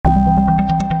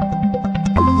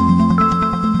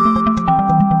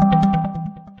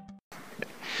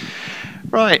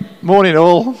Right, morning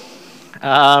all.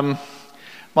 My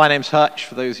name's Hutch,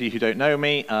 for those of you who don't know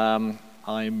me.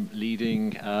 I'm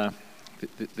leading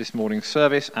this morning's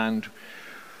service, and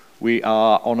we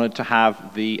are honoured to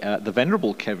have the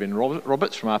Venerable Kevin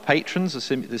Roberts from our patrons,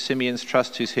 the Simeon's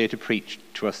Trust, who's here to preach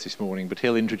to us this morning, but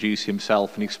he'll introduce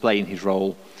himself and explain his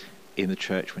role in the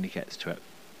church when he gets to it.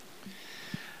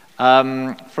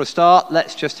 For a start,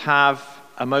 let's just have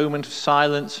a moment of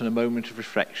silence and a moment of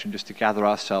reflection just to gather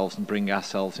ourselves and bring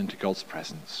ourselves into God's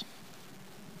presence.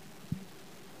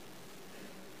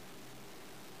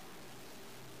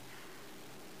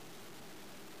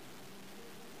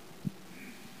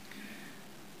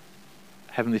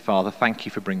 Heavenly Father, thank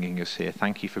you for bringing us here.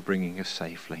 Thank you for bringing us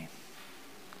safely.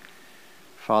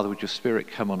 Father, would your Spirit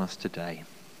come on us today?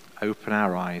 Open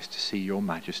our eyes to see your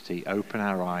majesty. Open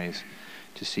our eyes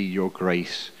to see your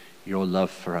grace, your love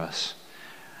for us,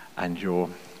 and your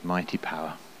mighty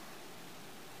power.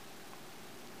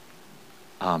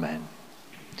 Amen.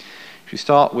 We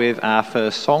start with our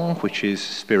first song, which is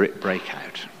Spirit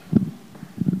Breakout.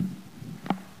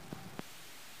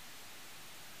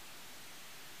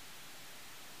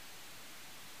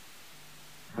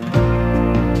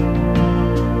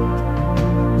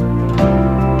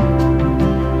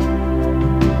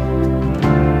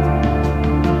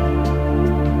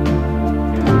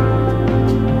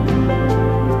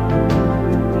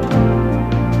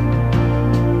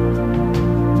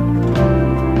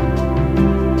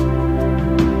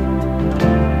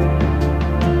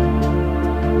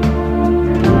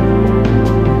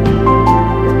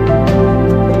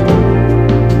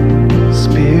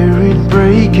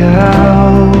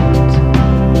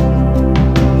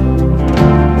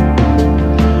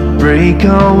 Break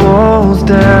our walls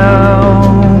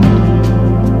down.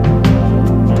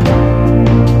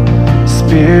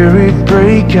 Spirit,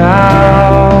 break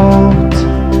out.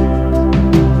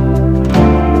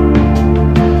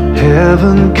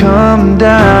 Heaven, come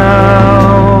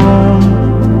down.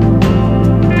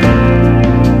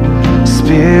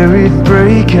 Spirit,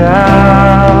 break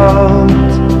out.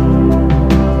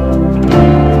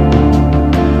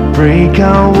 Break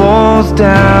our walls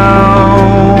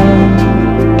down.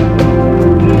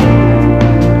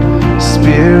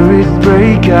 Spirit,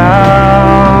 break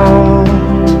out.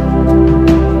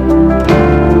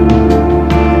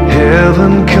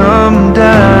 Heaven, come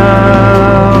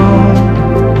down.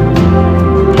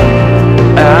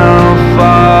 Our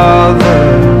Father,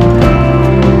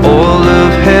 all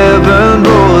of heaven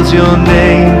roars your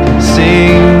name.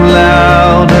 Sing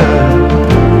louder.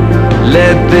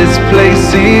 Let this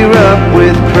place erupt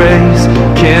with praise.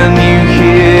 Can you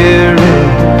hear it?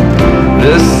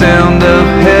 The sound of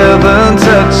heaven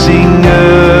touching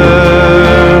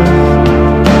earth.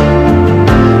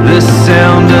 The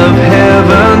sound of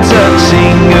heaven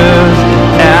touching earth.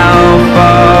 Our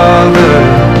Father,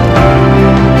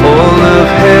 all of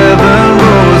heaven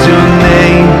roars your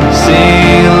name.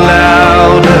 Sing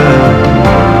louder.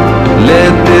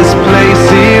 Let this place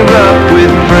erupt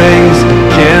with praise.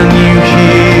 Can you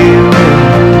hear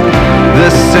it? The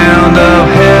sound of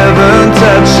heaven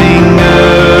touching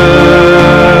earth.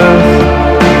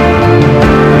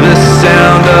 The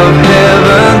sound of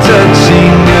heaven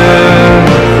touching earth.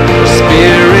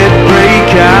 Spirit, break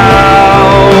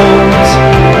out.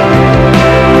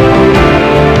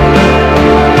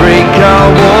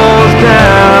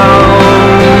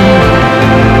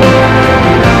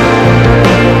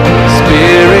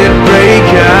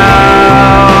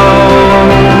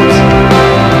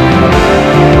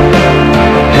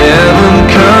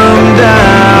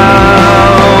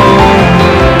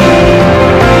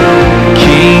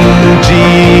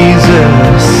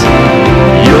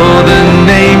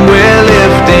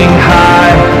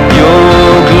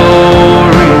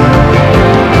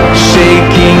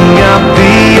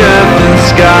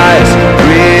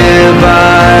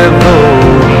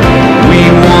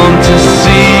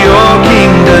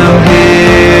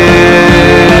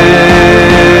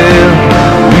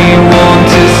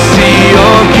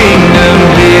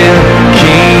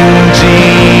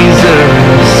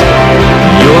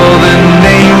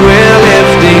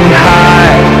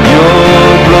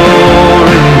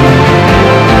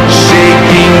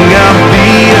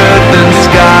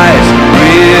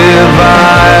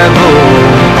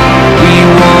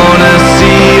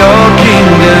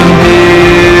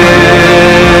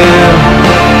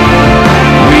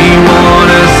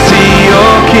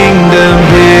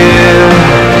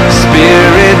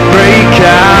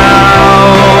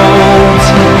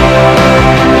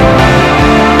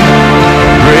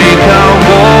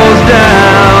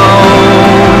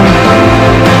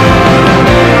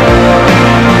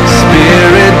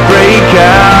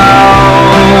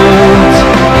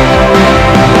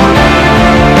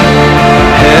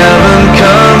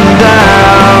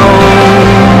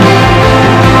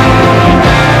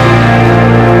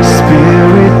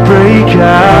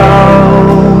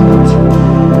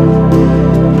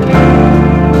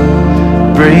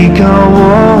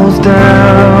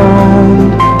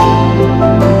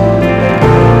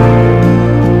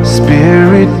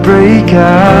 Spirit break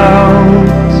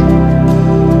out.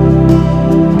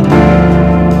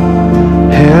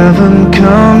 Heaven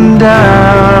come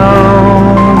down.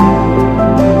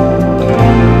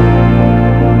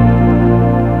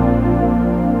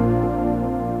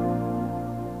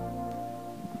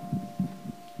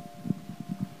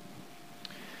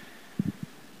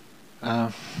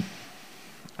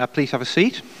 Please have a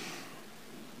seat.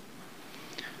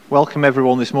 Welcome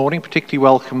everyone this morning, particularly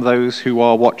welcome those who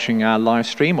are watching our live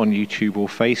stream on YouTube or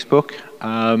Facebook.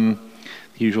 The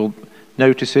usual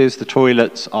notices, the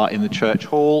toilets are in the church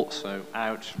hall, so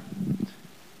out,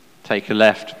 take a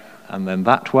left, and then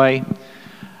that way.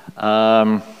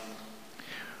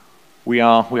 We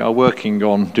are working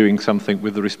on doing something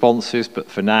with the responses,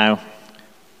 but for now,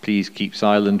 please keep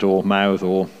silent or mouth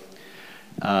or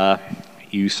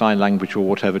use sign language or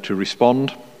whatever to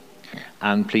respond,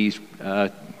 and please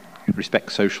respect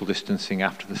social distancing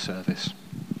after the service.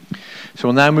 So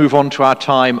we'll now move on to our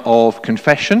time of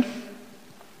confession.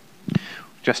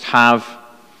 Just have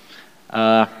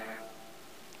a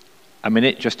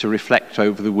minute just to reflect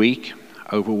over the week,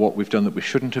 over what we've done that we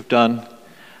shouldn't have done,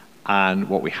 and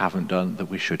what we haven't done that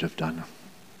we should have done.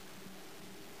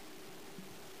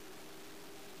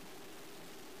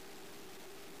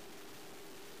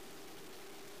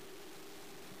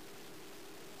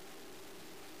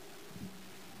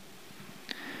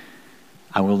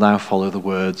 And we'll now follow the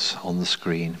words on the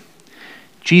screen.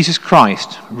 Jesus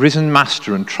Christ, risen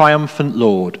Master and triumphant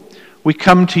Lord, we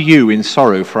come to you in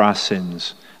sorrow for our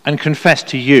sins and confess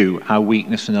to you our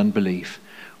weakness and unbelief.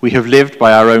 We have lived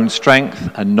by our own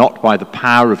strength and not by the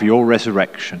power of your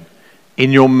resurrection.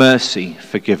 In your mercy,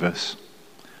 forgive us.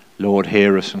 Lord,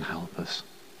 hear us and help us.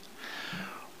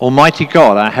 Almighty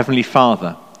God, our Heavenly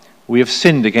Father, we have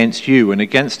sinned against you and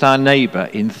against our neighbour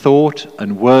in thought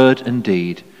and word and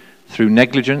deed, through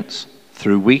negligence,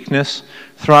 through weakness,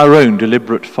 through our own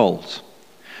deliberate fault.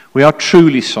 We are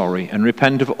truly sorry and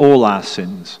repent of all our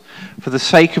sins. For the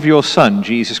sake of your Son,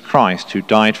 Jesus Christ, who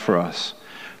died for us,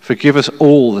 forgive us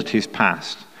all that is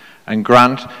past, and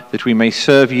grant that we may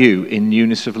serve you in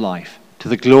newness of life, to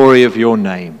the glory of your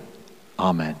name.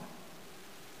 Amen.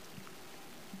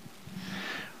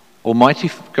 Almighty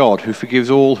God, who forgives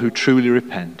all who truly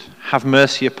repent, have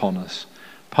mercy upon us.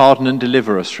 Pardon and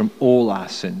deliver us from all our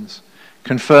sins.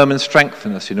 Confirm and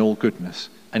strengthen us in all goodness,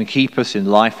 and keep us in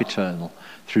life eternal,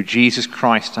 through Jesus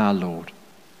Christ our Lord.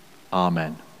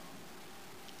 Amen.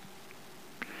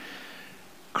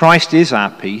 Christ is our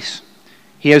peace.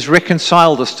 He has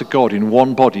reconciled us to God in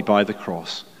one body by the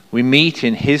cross. We meet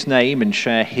in his name and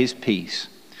share his peace.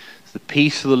 The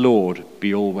peace of the Lord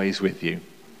be always with you,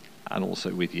 and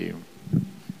also with you.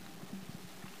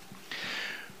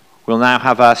 We'll now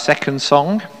have our second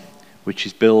song, which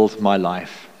is Build My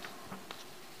Life.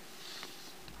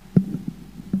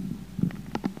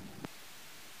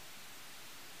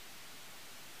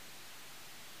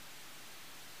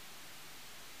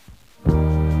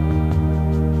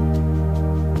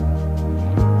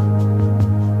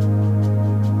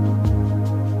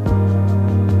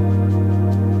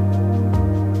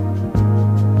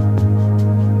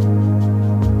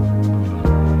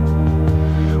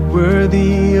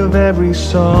 Worthy of every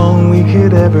song we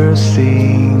could ever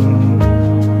sing,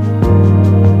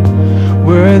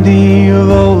 worthy of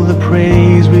all the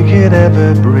praise we could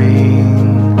ever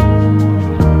bring,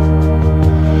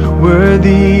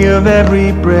 worthy of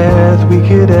every breath we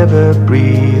could ever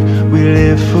breathe. We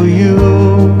live for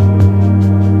you.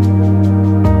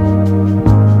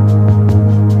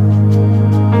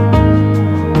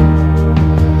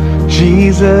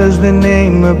 Jesus, the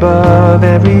name above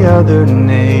every other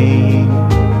name.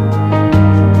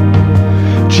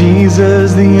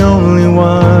 Jesus, the only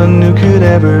one who could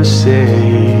ever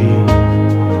save.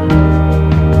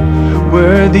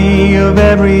 Worthy of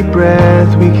every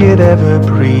breath we could ever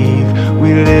breathe.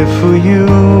 We live for you.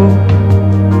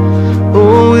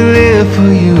 Oh, we live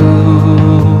for you.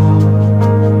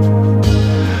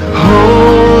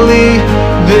 Holy,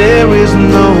 there is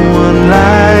no one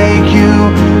like you.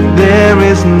 There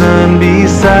is none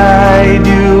beside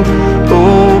you.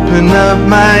 Open up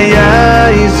my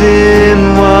eyes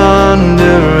in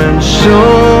wonder and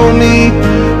show me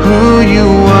who you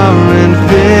are, and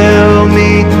fill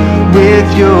me with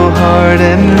your heart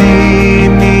and lead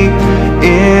me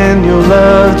in your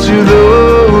love to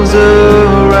those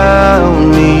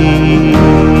around me.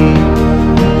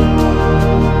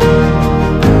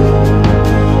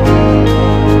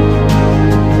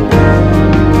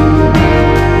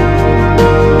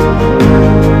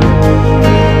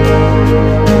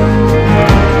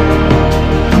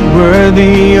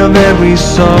 Worthy of every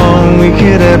song we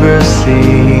could ever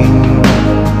sing,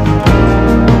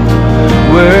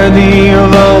 worthy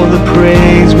of all the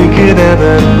praise we could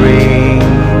ever bring,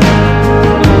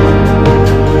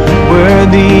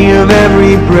 worthy of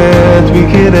every breath we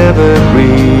could ever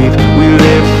breathe. We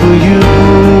live for you.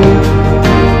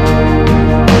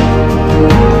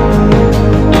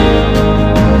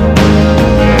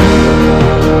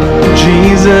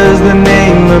 Jesus, the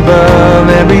name above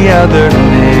every other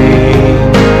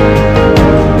name.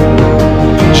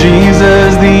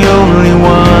 Jesus, the only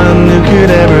one who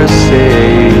could ever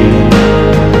save.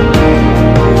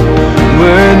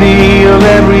 Worthy of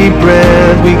every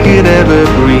breath we could ever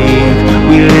breathe.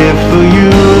 We live for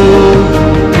you.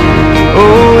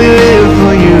 Oh, we live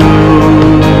for you.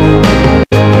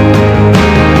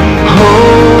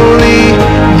 Holy,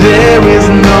 there is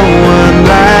no one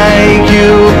like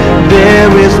you.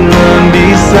 There is none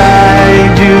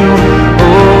beside you.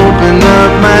 Open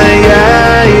up my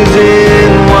eyes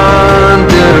in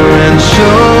wonder and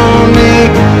show me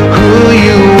who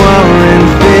you are and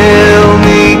fill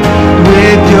me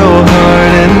with your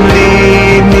heart and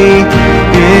lead me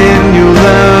in your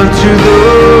love to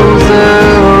those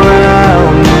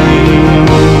around me.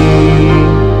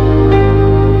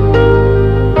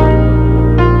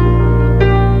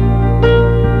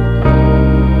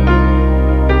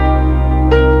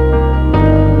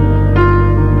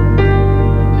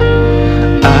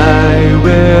 I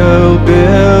will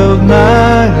build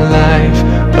my life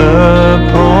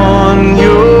upon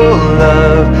your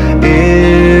love.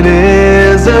 It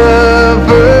is a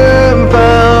firm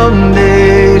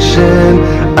foundation.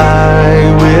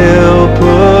 I will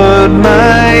put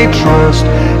my trust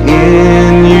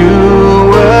in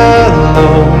you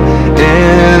alone,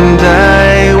 and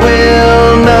I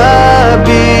will not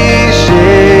be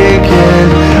shaken.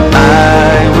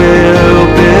 I will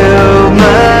build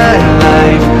my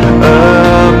life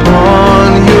upon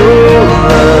your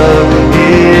love.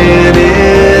 It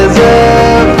is a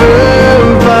firm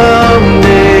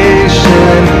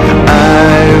foundation. I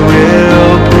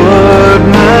will put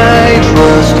my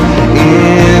trust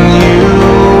in you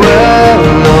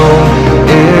alone,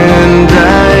 and I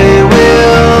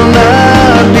will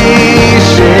not be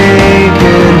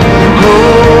shaken.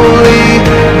 Holy,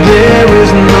 there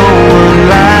is no one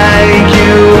like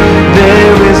you.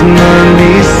 There is none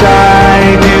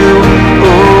beside you.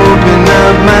 Open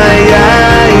up my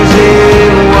eyes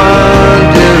in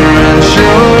wonder and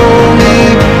show me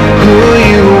who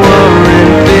you are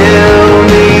and fill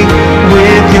me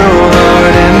with your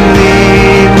heart and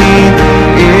lead me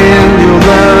in your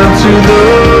love to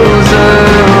those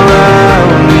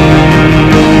around me.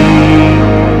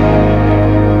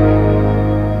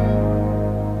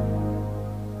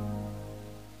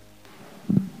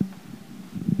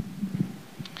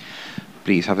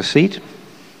 Please have a seat.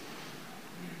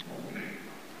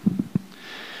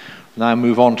 Now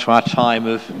move on to our time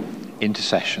of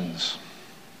intercessions.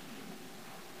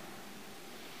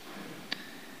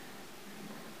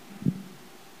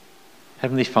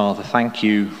 Heavenly Father, thank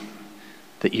you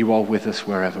that you are with us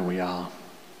wherever we are.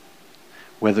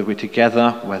 Whether we're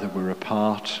together, whether we're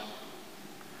apart,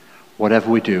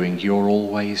 whatever we're doing, you're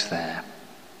always there.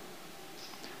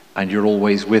 And you're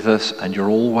always with us, and you're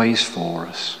always for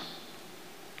us.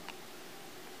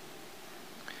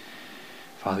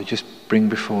 Father, just bring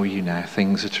before you now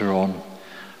things that are on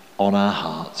our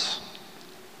hearts.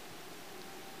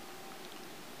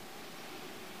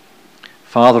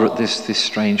 Father, at this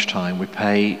strange time, we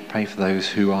pray for those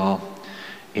who are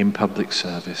in public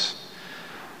service,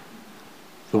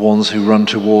 the ones who run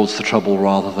towards the trouble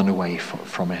rather than away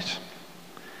from it.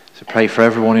 So pray for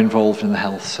everyone involved in the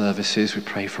health services. We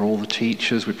pray for all the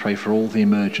teachers. We pray for all the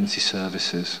emergency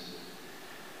services,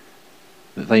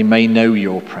 that they may know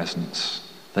your presence.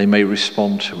 They may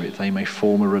respond to it. They may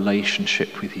form a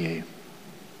relationship with you,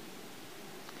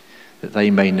 that they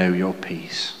may know your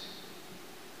peace.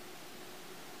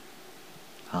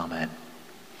 Amen.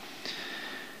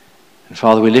 And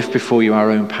Father, we lift before you our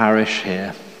own parish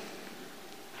here.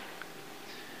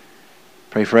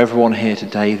 Pray for everyone here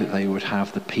today that they would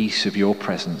have the peace of your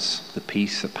presence, the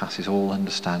peace that passes all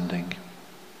understanding.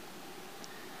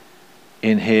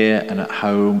 In here and at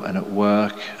home and at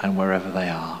work and wherever they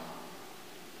are.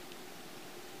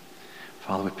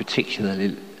 Father, we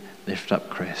particularly lift up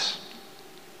Chris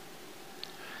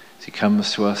as he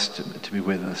comes to us to be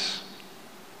with us.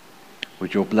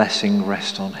 Would your blessing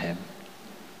rest on him,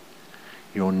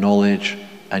 your knowledge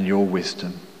and your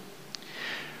wisdom.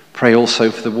 Pray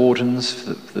also for the wardens,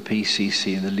 for the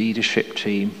PCC and the leadership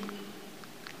team,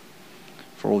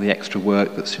 for all the extra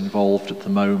work that's involved at the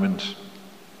moment.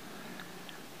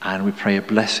 And we pray a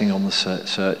blessing on the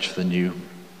search for the new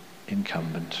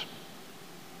incumbent.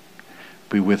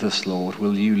 Be with us, Lord.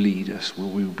 Will you lead us? Will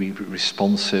we be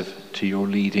responsive to your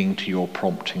leading, to your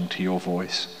prompting, to your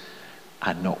voice,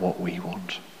 and not what we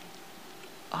want?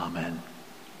 Amen.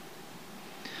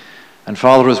 And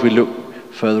Father, as we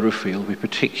look further afield, we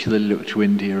particularly look to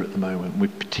India at the moment. We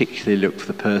particularly look for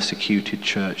the persecuted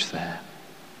church there.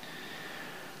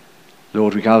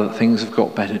 Lord, we gather that things have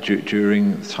got better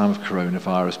during the time of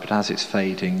coronavirus, but as it's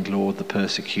fading, Lord, the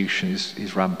persecution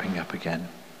is ramping up again.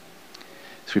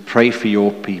 So we pray for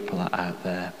your people out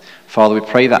there. Father, we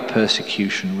pray that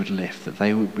persecution would lift, that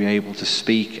they would be able to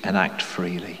speak and act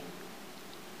freely.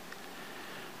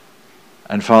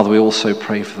 And Father, we also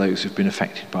pray for those who've been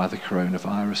affected by the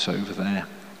coronavirus over there,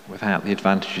 without the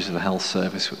advantages of the health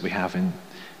service that we have in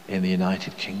the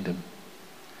United Kingdom.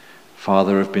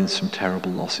 Father, there have been some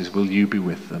terrible losses. Will you be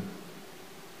with them?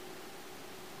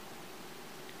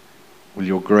 Will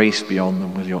your grace be on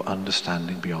them? Will your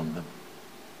understanding be on them?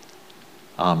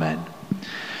 Amen.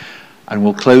 And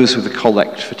we'll close with the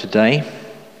collect for today.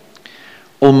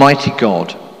 Almighty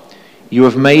God, you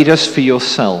have made us for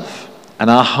yourself, and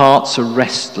our hearts are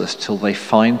restless till they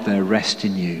find their rest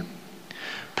in you.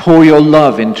 Pour your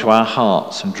love into our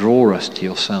hearts and draw us to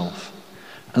yourself,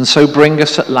 and so bring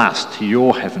us at last to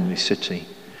your heavenly city,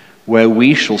 where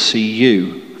we shall see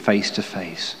you face to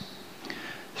face.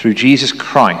 Through Jesus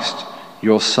Christ,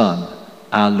 your Son,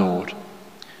 our Lord,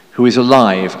 who is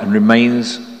alive and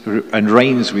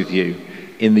reigns with you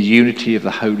in the unity of the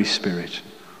Holy Spirit,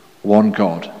 one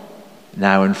God,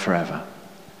 now and forever.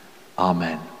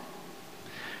 Amen.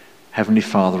 Heavenly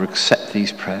Father, accept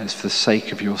these prayers for the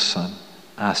sake of your Son,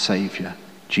 our Saviour,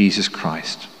 Jesus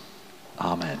Christ.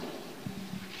 Amen.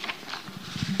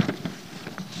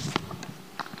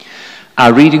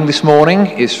 Our reading this morning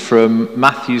is from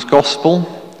Matthew's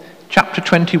Gospel, chapter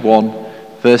 21,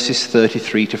 verses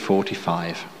 33 to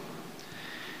 45.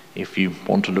 If you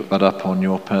want to look that up on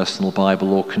your personal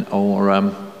Bible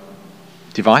or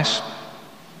device.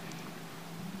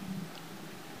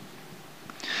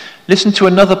 Listen to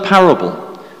another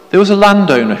parable. There was a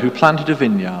landowner who planted a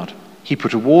vineyard. He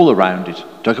put a wall around it,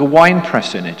 dug a wine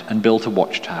press in it, and built a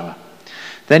watchtower.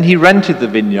 Then he rented the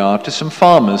vineyard to some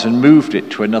farmers and moved it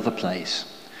to another place.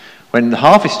 When the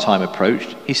harvest time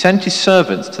approached, he sent his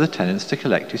servants to the tenants to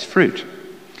collect his fruit.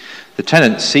 The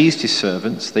tenants seized his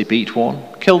servants, they beat one,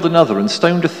 killed another, and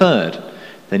stoned a third.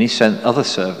 Then he sent other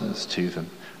servants to them,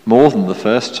 more than the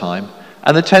first time,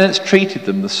 and the tenants treated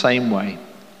them the same way.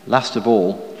 Last of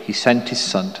all, he sent his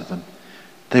son to them.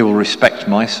 They will respect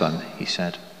my son, he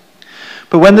said.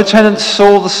 But when the tenants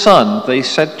saw the son, they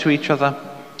said to each other,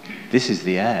 this is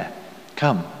the heir.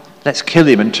 Come, let's kill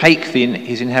him and take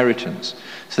his inheritance.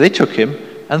 So they took him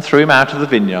and threw him out of the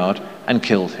vineyard and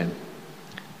killed him.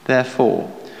 Therefore,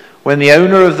 when the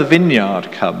owner of the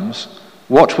vineyard comes,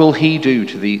 what will he do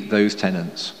to those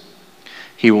tenants?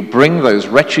 He will bring those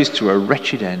wretches to a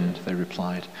wretched end, they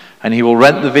replied, and he will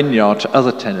rent the vineyard to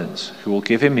other tenants who will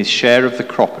give him his share of the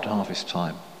crop at harvest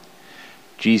time.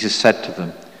 Jesus said to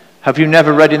them, have you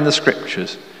never read in the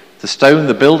scriptures, the stone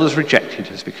the builders rejected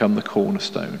has become the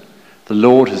cornerstone. The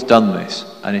Lord has done this,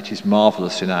 and it is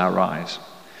marvelous in our eyes.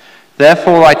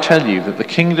 Therefore I tell you that the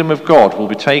kingdom of God will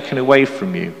be taken away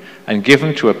from you and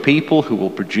given to a people who will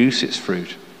produce its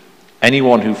fruit.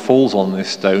 Anyone who falls on this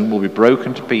stone will be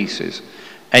broken to pieces.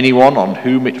 Anyone on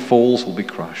whom it falls will be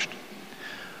crushed.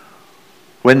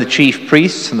 When the chief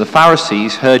priests and the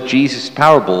Pharisees heard Jesus'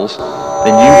 parables,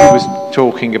 they knew he was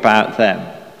talking about them.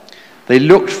 They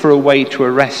looked for a way to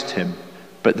arrest him,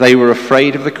 but they were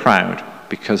afraid of the crowd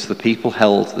because the people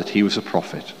held that he was a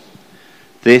prophet.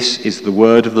 This is the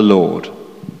word of the Lord.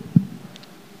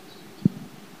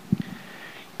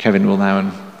 Kevin will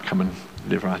now come and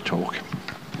deliver our talk.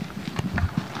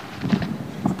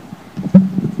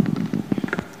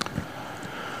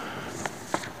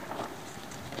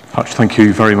 Hutch, thank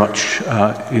you very much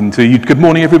indeed. Good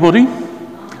morning, everybody.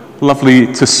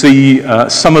 Lovely to see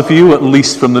some of you, at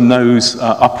least from the nose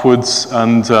upwards,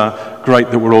 and great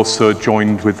that we're also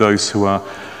joined with those who are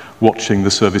watching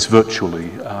the service virtually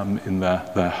in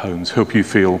their homes. Hope you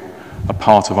feel a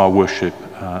part of our worship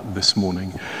this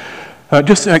morning.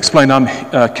 Just to explain,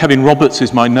 Kevin Roberts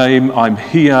is my name. I'm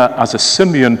here as a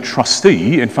Simeon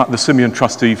trustee, in fact the Simeon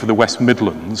trustee for the West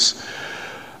Midlands.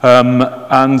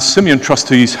 And Simeon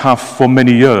trustees have for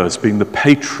many years been the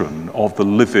patron of the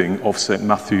living of St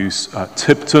Matthew's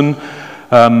Tipton,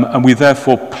 and we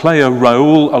therefore play a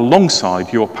role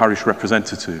alongside your parish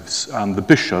representatives and the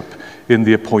bishop in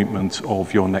the appointment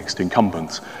of your next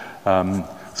incumbent.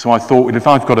 So I thought, if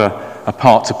I've got a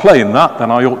part to play in that,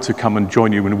 then I ought to come and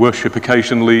join you in worship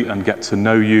occasionally and get to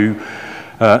know you.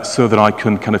 so that I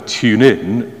can kind of tune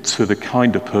in to the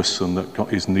kind of person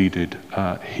that is needed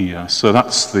here. So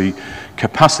that's the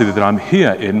capacity that I'm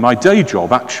here in. My day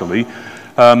job, actually,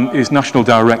 is National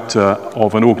Director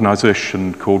of an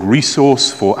organisation called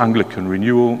Resource for Anglican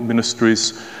Renewal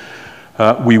Ministries.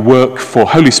 We work for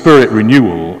Holy Spirit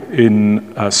renewal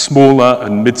in smaller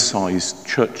and mid-sized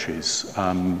churches,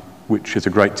 which is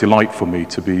a great delight for me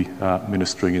to be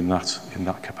ministering in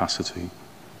that capacity.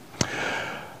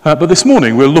 But this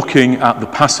morning we're looking at the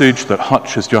passage that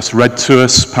Hutch has just read to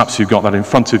us. Perhaps you've got that in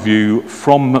front of you,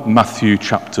 from Matthew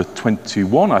chapter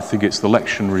 21. I think it's the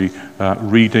lectionary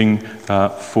reading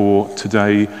for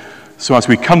today. So as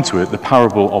we come to it, the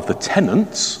parable of the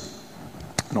tenants,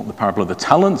 not the parable of the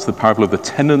talents, the parable of the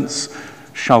tenants.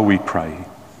 Shall we pray?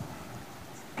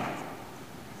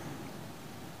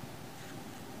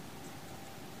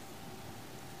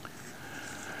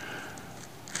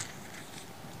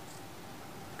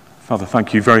 Father,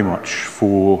 thank you very much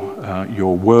for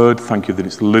your word. Thank you that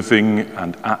it's living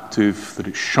and active, that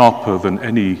it's sharper than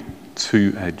any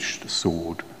two-edged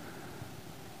sword.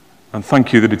 And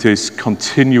thank you that it is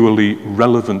continually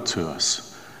relevant to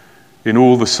us in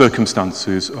all the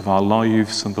circumstances of our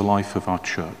lives and the life of our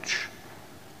church.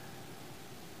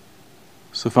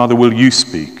 So, Father, will you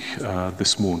speak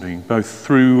this morning, both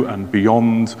through and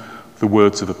beyond the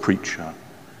words of a preacher?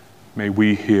 May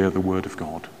we hear the word of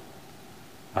God.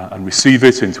 And receive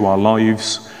it into our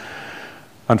lives,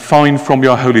 and find from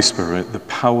your Holy Spirit the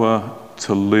power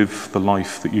to live the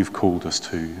life that you've called us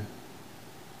to.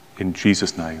 In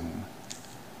Jesus' name,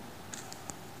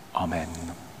 amen.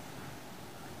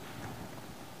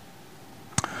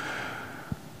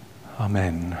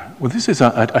 Amen. Well, this is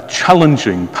a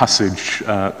challenging passage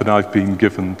that I've been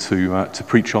given to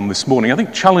preach on this morning. I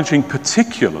think challenging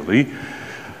particularly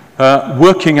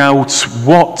working out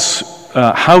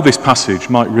how this passage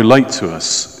might relate to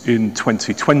us in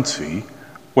 2020,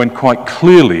 when quite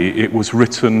clearly it was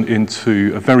written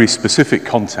into a very specific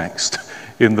context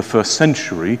in the first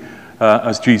century,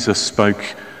 as Jesus spoke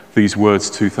these words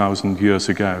 2,000 years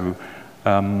ago.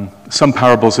 Some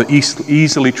parables are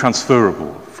easily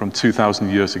transferable from 2,000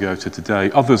 years ago to today.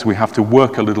 Others we have to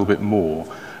work a little bit more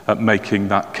at making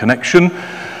that connection.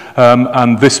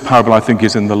 And this parable, I think,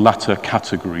 is in the latter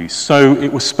category. So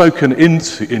it was spoken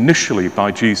initially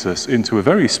by Jesus into a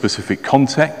very specific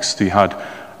context. He had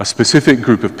a specific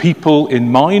group of people in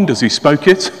mind as he spoke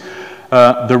it,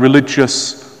 the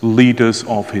religious leaders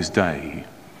of his day.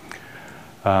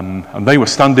 And they were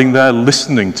standing there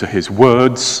listening to his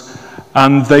words,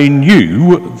 and they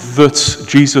knew that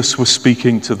Jesus was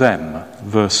speaking to them.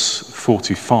 Verse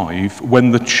 45,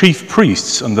 when the chief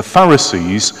priests and the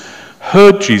Pharisees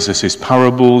heard Jesus'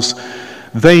 parables,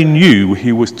 they knew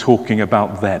he was talking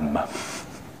about them.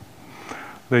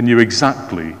 They knew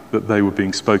exactly that they were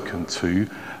being spoken to,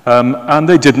 and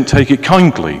they didn't take it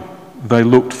kindly. They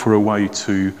looked for a way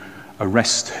to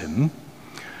arrest him.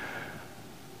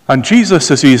 And Jesus,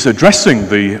 as he is addressing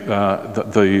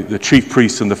the chief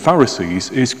priests and the Pharisees,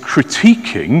 is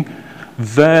critiquing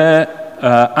their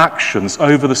actions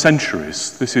over the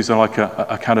centuries. This is like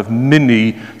a kind of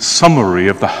mini summary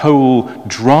of the whole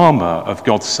drama of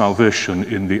God's salvation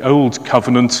in the Old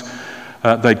Covenant.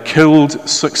 They'd killed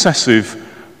successive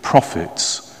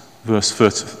prophets, verse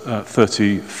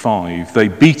 35. They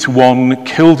beat one,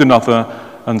 killed another,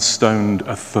 and stoned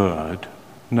a third.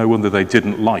 No wonder they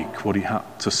didn't like what he had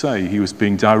to say. He was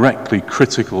being directly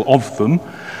critical of them.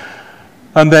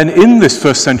 And then in this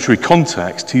first century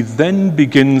context, he then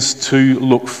begins to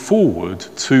look forward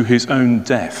to his own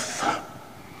death.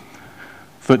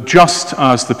 That just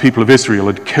as the people of Israel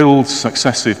had killed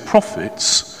successive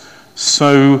prophets,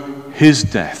 so his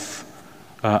death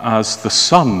as the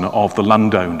son of the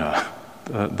landowner,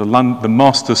 the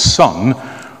master's son,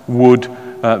 would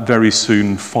very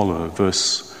soon follow.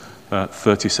 Verse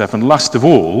 37. Last of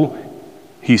all,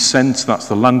 he sent, that's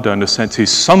the landowner, sent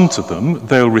his son to them.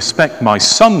 They'll respect my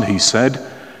son, he said.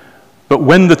 But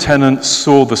when the tenants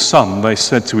saw the son, they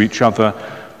said to each other,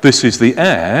 this is the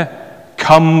heir.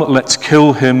 Come, let's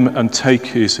kill him and take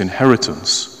his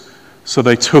inheritance. So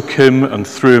they took him and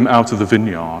threw him out of the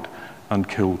vineyard and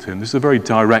killed him. This is a very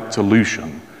direct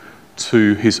allusion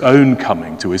to his own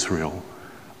coming to Israel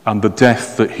and the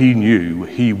death that he knew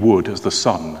he would, as the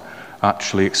son,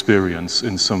 actually experience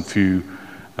in some few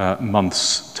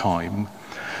months' time.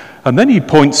 And then he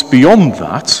points beyond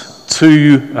that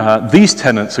to these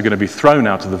tenants are going to be thrown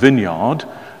out of the vineyard,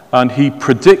 and he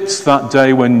predicts that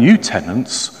day when new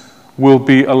tenants will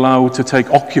be allowed to take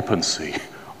occupancy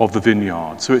of the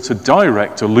vineyard. So it's a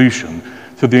direct allusion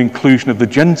to the inclusion of the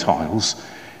Gentiles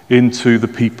into the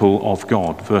people of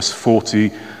God. Verse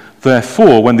 40,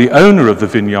 Therefore, when the owner of the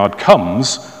vineyard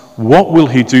comes, what will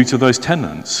he do to those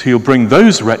tenants? He'll bring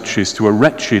those wretches to a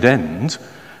wretched end,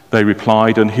 they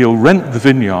replied, and he'll rent the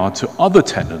vineyard to other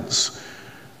tenants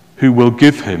who will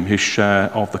give him his share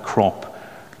of the crop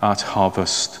at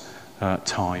harvest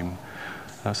time.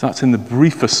 So that's in the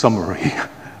briefer summary,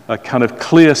 a kind of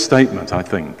clear statement, I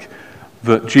think,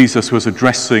 that Jesus was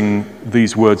addressing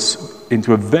these words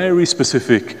into a very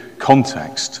specific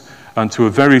context and to a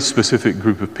very specific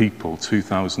group of people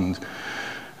 2,000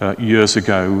 years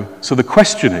ago. So the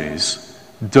question is,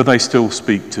 do they still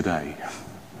speak today?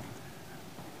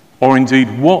 Or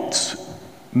indeed, what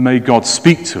may God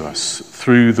speak to us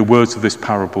through the words of this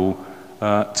parable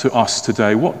to us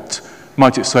today? What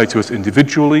might it say to us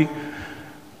individually?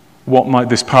 What might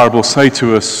this parable say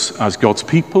to us as God's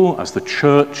people, as the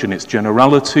church in its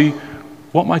generality?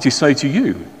 What might he say to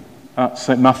you at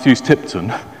St. Matthew's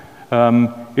Tipton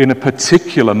in a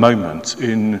particular moment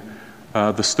in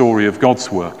the story of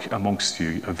God's work amongst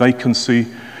you, a vacancy?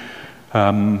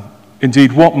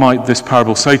 Indeed, what might this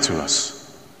parable say to us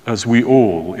as we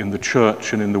all in the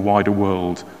church and in the wider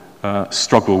world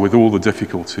struggle with all the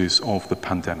difficulties of the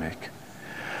pandemic?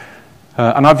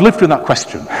 And I've lived with that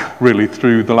question, really,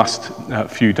 through the last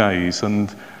few days, and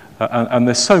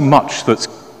there's so much that's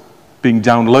being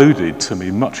downloaded to me,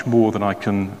 much more than I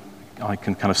can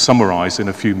kind of summarize in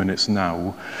a few minutes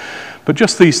now. But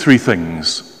just these three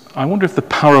things. I wonder if the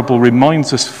parable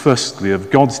reminds us, firstly,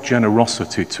 of God's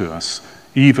generosity to us,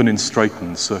 even in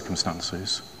straitened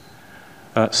circumstances.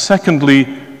 Secondly,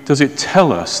 does it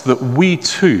tell us that we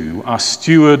too are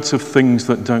stewards of things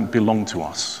that don't belong to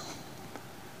us?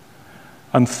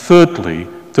 And thirdly,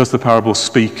 does the parable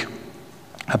speak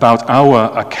about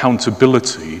our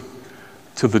accountability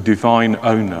to the divine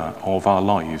owner of our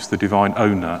lives, the divine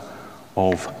owner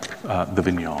of the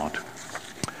vineyard?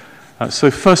 So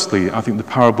firstly, I think the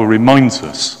parable reminds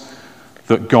us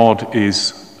that God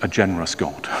is a generous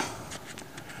God.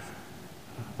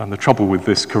 And the trouble with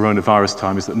this coronavirus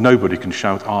time is that nobody can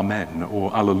shout amen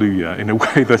or alleluia in a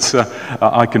way that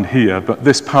I can hear, but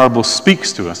this parable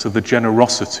speaks to us of the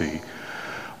generosity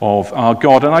of our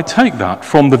God. And I take that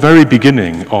from the very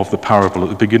beginning of the parable, at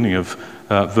the beginning of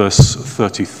verse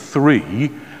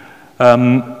 33,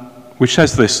 which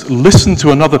says this: "Listen to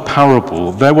another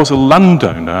parable. There was a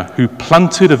landowner who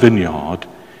planted a vineyard.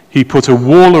 He put a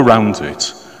wall around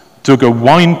it, dug a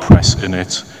winepress in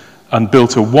it, and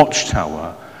built a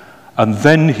watchtower. And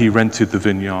then he rented the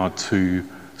vineyard to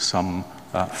some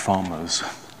farmers."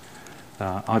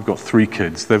 I've got 3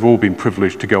 kids. They've all been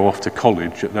privileged to go off to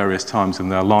college at various times in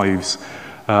their lives.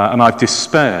 And I've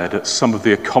despaired at some of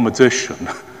the accommodation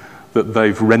that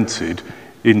they've rented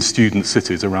in student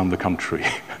cities around the country.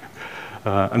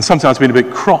 And sometimes been a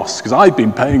bit cross, because I've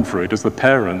been paying for it as the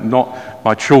parent, not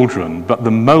my children. But the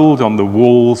mold on the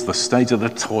walls, the state of the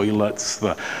toilets,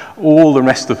 all the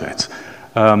rest of it.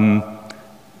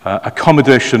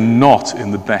 Accommodation not in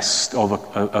the best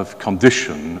of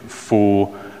condition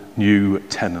for new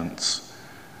tenants.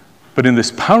 But in this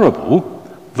parable,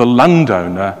 the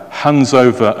landowner hands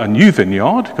over a new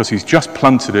vineyard, because he's just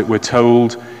planted it, we're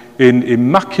told, in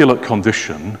immaculate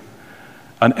condition,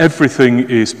 and everything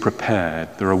is prepared.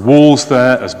 There are walls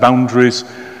there as boundaries.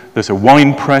 There's a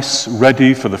winepress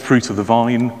ready for the fruit of the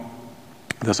vine.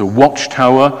 There's a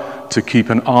watchtower to keep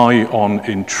an eye on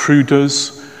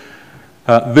intruders.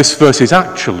 This verse is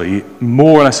actually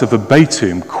more or less a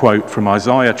verbatim quote from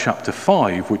Isaiah chapter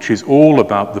 5, which is all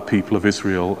about the people of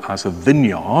Israel as a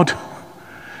vineyard.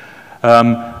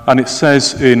 And it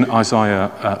says in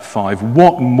Isaiah 5,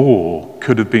 "What more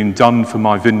could have been done for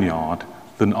my vineyard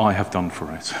than I have done for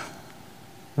it?"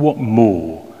 What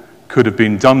more could have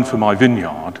been done for my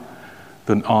vineyard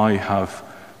than I have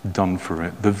done for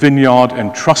it? The vineyard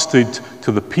entrusted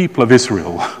to the people of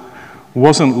Israel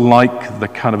wasn't like the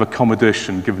kind of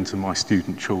accommodation given to my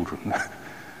student children.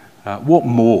 What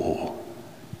more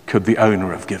could the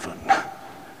owner have given?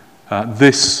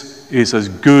 This is as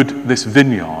good, this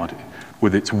vineyard,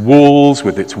 with its walls,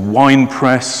 with its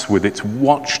winepress, with its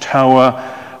watchtower,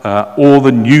 all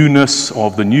the newness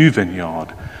of the new vineyard.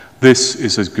 This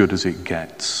is as good as it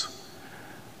gets.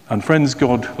 And friends,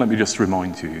 God, let me just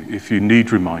remind you, if you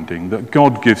need reminding, that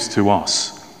God gives to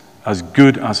us as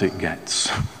good as it gets.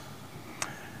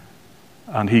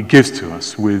 And he gives to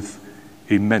us with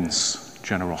immense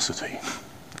generosity.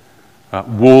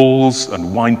 Walls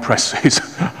and wine presses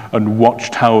and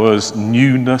watchtowers,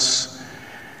 newness.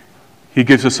 He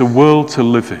gives us a world to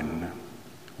live in,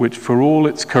 which for all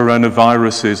its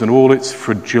coronaviruses and all its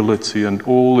fragility and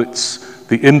all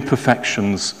the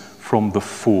imperfections from the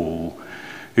fall,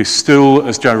 is still,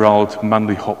 as Gerard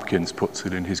Manley Hopkins puts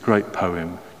it in his great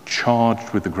poem,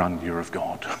 charged with the grandeur of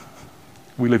God.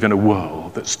 We live in a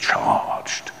world that's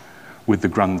charged with the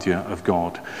grandeur of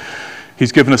God.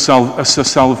 He's given us a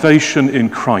salvation in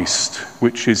Christ,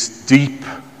 which is deep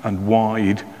and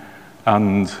wide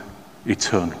and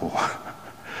eternal.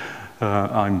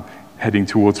 I'm heading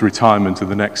towards retirement in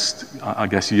the next, I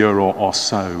guess, year or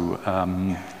so,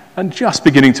 and just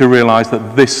beginning to realize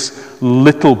that this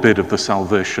little bit of the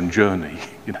salvation journey,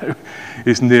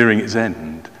 is nearing its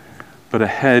end. But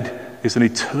ahead is an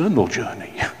eternal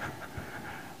journey.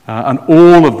 And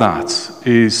all of that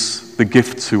is the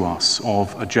gift to us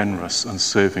of a generous and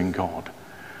serving God.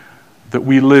 That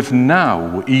we live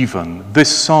now, even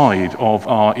this side of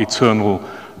our eternal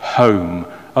home,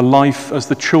 a life as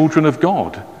the children of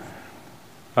God.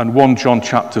 And 1 John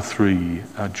chapter 3,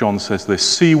 John says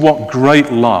this, "See what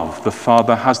great love the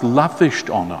Father has lavished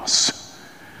on us,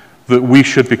 that we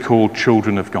should be called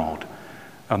children of God."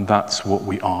 And that's what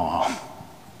we are.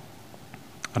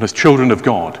 And as children of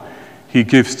God, he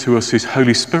gives to us his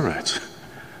Holy Spirit,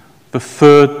 the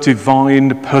third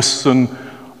divine person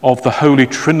of the Holy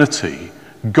Trinity,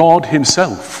 God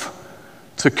himself,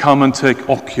 to come and take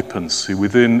occupancy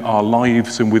within our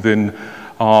lives and within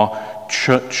our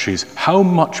churches. How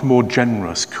much more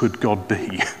generous could God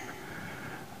be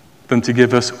than to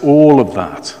give us all of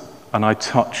that? And I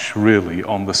touch really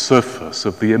on the surface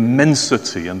of the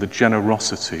immensity and the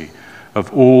generosity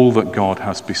of all that God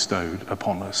has bestowed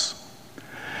upon us.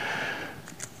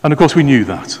 And of course we knew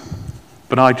that,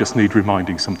 but I just need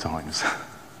reminding sometimes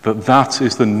that that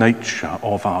is the nature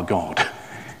of our God.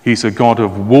 He's a God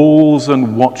of walls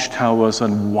and watchtowers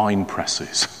and wine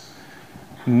presses,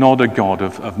 not a God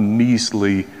of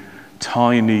measly,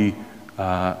 tiny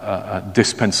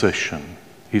dispensation.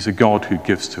 He's a God who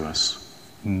gives to us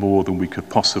more than we could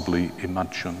possibly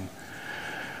imagine.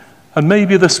 And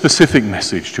maybe the specific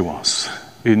message to us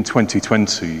in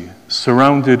 2020,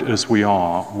 surrounded as we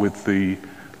are with the,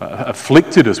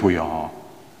 afflicted as we are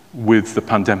with the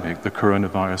pandemic, the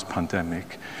coronavirus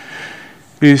pandemic,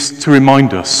 is to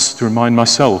remind us, to remind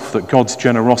myself, that God's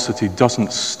generosity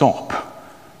doesn't stop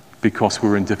because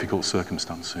we're in difficult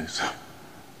circumstances.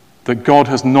 That God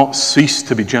has not ceased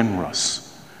to be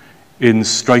generous in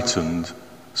straitened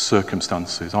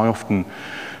circumstances. I often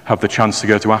have the chance to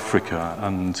go to Africa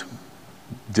and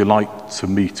delight to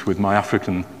meet with my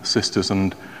African sisters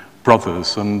and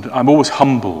brothers, and I'm always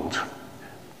humbled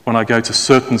when I go to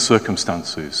certain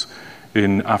circumstances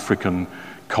in African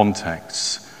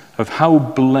contexts of how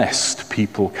blessed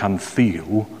people can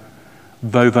feel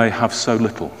though they have so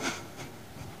little.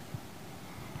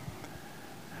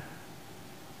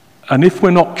 And if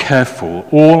we're not careful,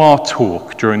 all our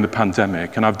talk during the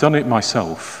pandemic, and I've done it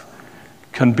myself,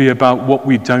 can be about what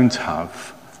we don't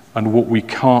have and what we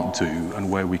can't do and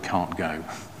where we can't go.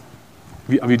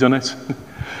 Have you done it?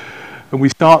 And we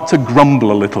start to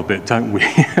grumble a little bit, don't we?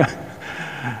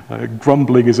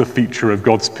 Grumbling is a feature of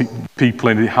God's people,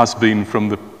 and it has been from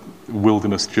the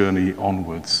wilderness journey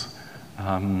onwards.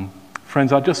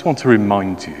 Friends, I just want to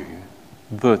remind you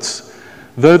that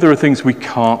though there are things we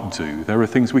can't do, there are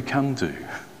things we can do.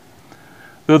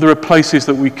 Though there are places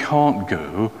that we can't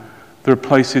go, there are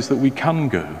places that we can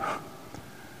go.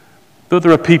 Though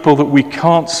there are people that we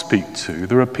can't speak to,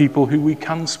 there are people who we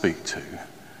can speak to.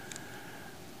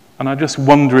 And I just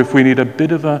wonder if we need a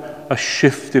bit of a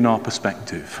shift in our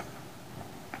perspective.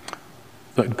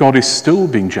 That God is still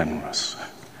being generous.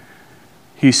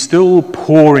 He's still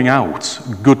pouring out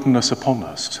goodness upon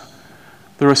us.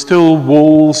 There are still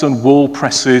walls and wall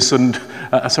presses and,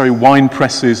 wine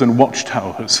presses and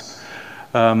watchtowers.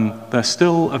 They're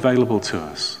still available to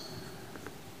us.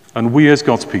 And we as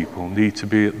God's people need to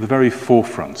be at the very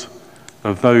forefront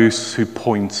of those who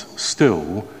point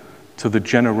still to the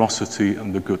generosity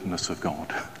and the goodness of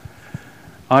God.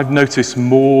 I've noticed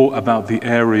more about the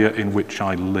area in which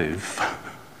I live.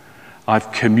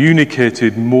 I've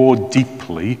communicated more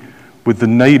deeply with the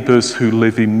neighbours who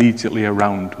live immediately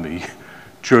around me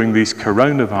during these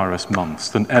coronavirus months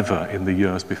than ever in the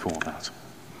years before that.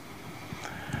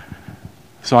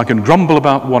 So I can grumble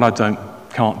about what I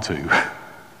can't do,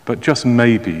 but just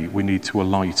maybe we need to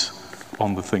alight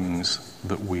on the things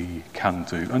that we can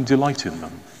do and delight in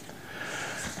them.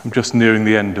 I'm just nearing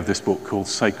the end of this book called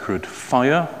Sacred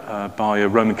Fire by a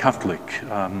Roman Catholic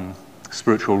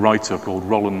spiritual writer called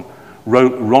Ronald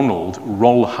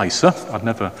Rolheiser. I'd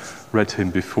never read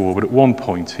him before, but at one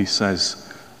point he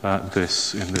says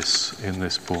this in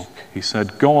this book. He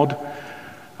said, "God,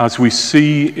 as we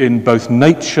see in both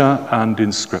nature and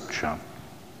in Scripture,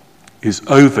 is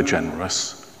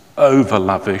over-generous,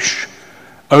 over-lavish,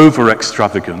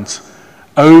 over-extravagant,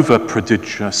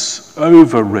 over-prodigious,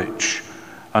 over-rich,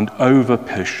 and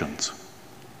over-patient.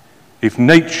 If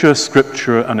nature,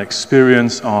 scripture, and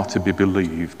experience are to be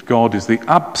believed, God is the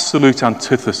absolute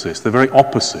antithesis, the very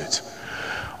opposite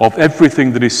of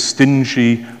everything that is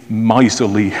stingy,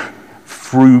 miserly,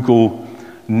 frugal,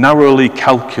 narrowly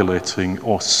calculating,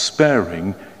 or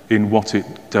sparing in what it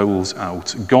doles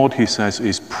out. God, he says,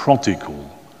 is prodigal.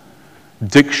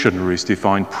 Dictionaries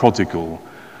define prodigal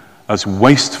as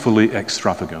wastefully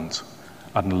extravagant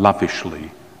and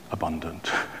lavishly abundant.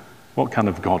 What kind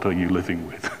of God are you living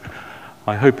with?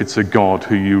 I hope it's a God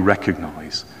who you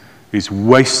recognize is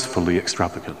wastefully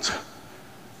extravagant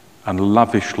and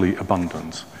lavishly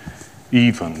abundant,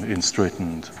 even in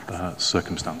straitened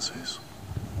circumstances.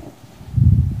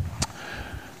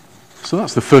 So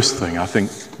that's the first thing I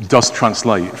think does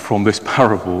translate from this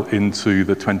parable into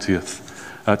the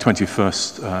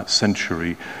 21st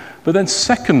century. But then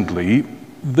secondly,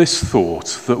 this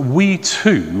thought that we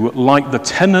too, like the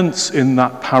tenants in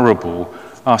that parable,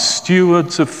 are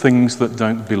stewards of things that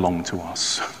don't belong to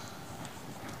us.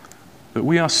 That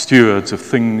we are stewards of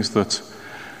things that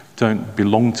don't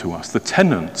belong to us. The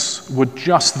tenants were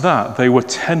just that. They were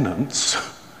tenants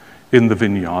in the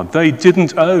vineyard. They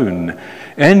didn't own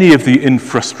any of the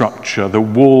infrastructure, the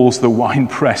walls, the wine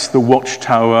press, the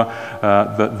watchtower,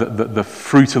 the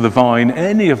fruit of the vine,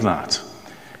 any of that.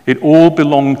 It all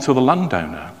belonged to the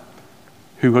landowner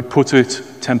who had put it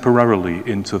temporarily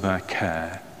into their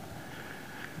care.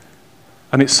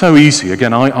 And it's so easy,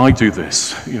 again, I do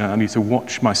this, I need to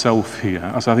watch myself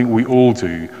here, as I think we all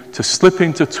do, to slip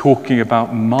into talking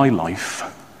about my life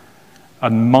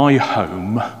and my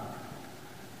home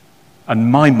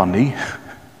and my money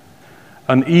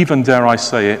and even, dare I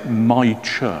say it, my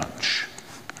church.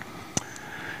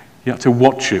 You had to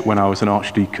watch it when I was an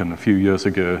archdeacon a few years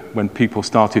ago, when people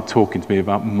started talking to me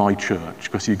about my church,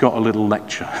 because you got a little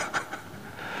lecture.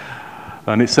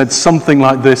 And it said something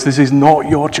like this: this is not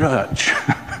your church.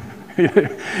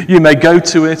 You may go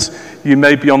to it, you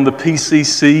may be on the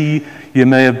PCC, you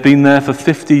may have been there for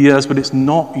 50 years, but it's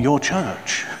not your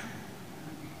church.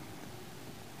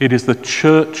 It is the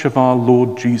church of our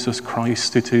Lord Jesus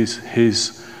Christ. It is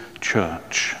his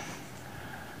church.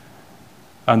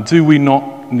 And do we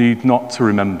need not to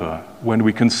remember, when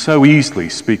we can so easily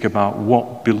speak about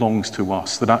what belongs to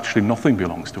us, that actually nothing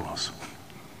belongs to us?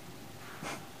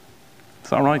 Is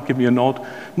that right? Give me a nod.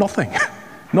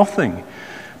 Nothing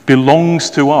belongs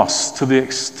to us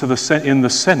in the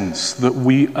sense that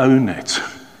we own it.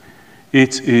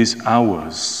 It is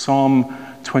ours. Psalm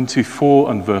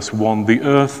 24 and verse 1, the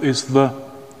earth is the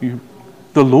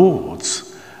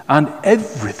Lord's and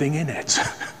everything in it.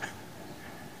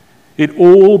 It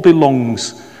all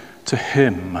belongs to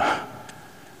him.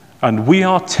 And we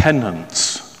are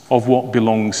tenants of what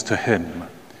belongs to him.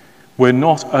 We're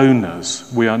not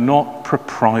owners. We are not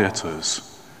proprietors.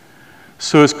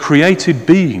 So as created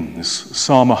beings,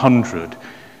 Psalm 100,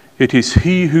 it is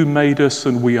he who made us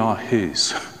and we are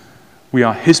his. We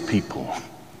are his people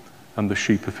and the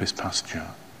sheep of his pasture.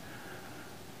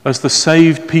 As the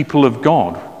saved people of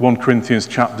God, 1 Corinthians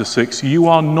chapter 6, you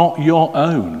are not your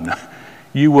own.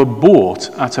 You were bought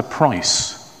at a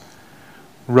price.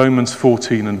 Romans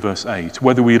 14 and verse 8.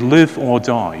 Whether we live or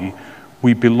die,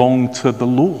 we belong to the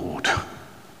Lord.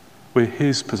 We're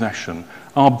his possession.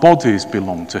 Our bodies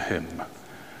belong to him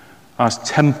as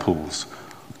temples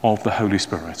of the Holy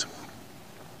Spirit.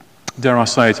 Dare I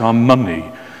say it, our money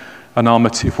and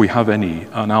if we have any,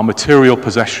 and our material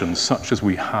possessions, such as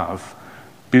we have,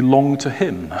 belong to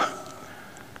him.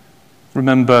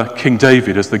 Remember King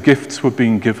David, as the gifts were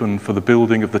being given for the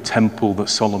building of the temple that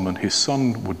Solomon, his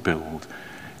son, would build,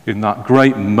 in that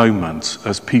great moment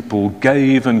as people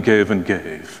gave and gave and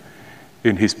gave,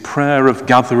 in his prayer of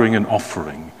gathering and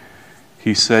offering,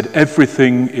 he said,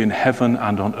 everything in heaven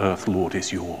and on earth, Lord,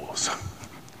 is yours.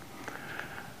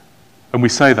 And we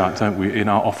say that, don't we, in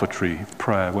our offertory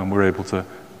prayer when we're able to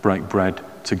break bread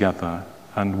together.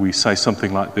 And we say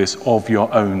something like this: of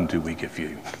your own do we give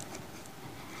you.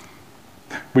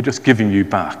 We're just giving you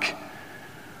back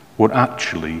what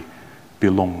actually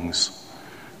belongs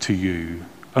to you.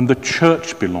 And the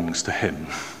church belongs to him.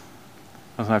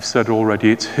 As I've said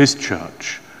already, it's his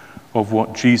church, of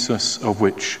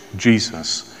which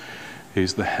Jesus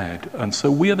is the head. And so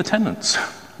we are the tenants.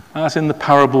 As in the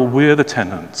parable, we're the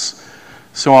tenants.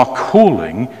 So our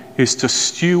calling is to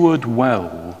steward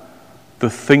well the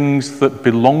things that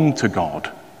belong to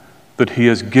God, that he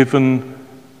has given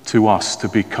to us to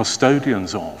be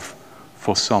custodians of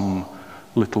for some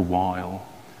little while.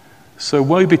 So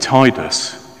woe betide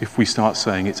us if we start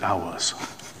saying it's ours.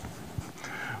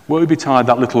 Woe betide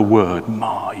that little word,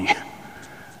 my,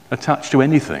 attached to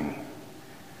anything.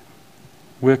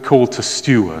 We're called to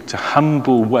steward, to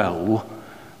handle well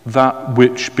that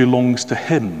which belongs to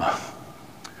him,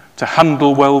 to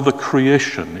handle well the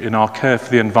creation in our care for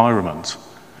the environment,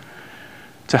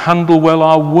 to handle well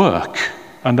our work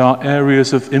and our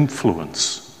areas of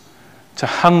influence, to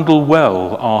handle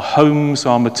well our homes,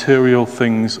 our material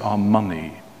things, our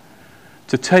money,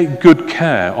 to take good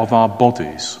care of our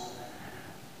bodies,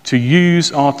 to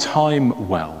use our time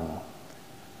well.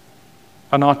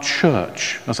 And our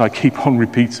church, as I keep on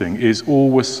repeating, is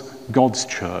always God's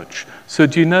church. So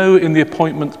do you know, in the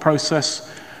appointment process,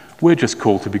 we're just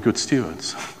called to be good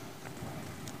stewards.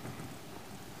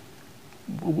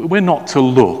 We're not to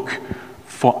look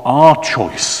for our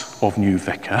choice of new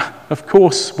vicar. Of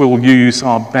course, we'll use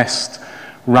our best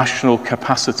rational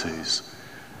capacities.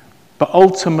 But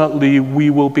ultimately,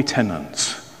 we will be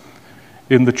tenants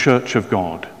in the church of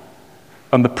God.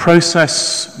 And the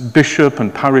process, bishop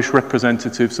and parish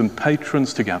representatives and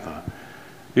patrons together,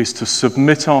 is to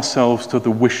submit ourselves to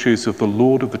the wishes of the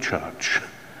Lord of the church,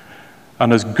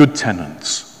 and as good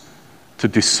tenants, to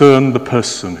discern the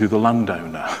person who the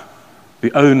landowner,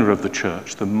 the owner of the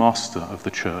church, the master of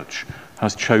the church,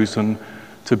 has chosen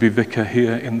to be vicar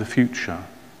here in the future.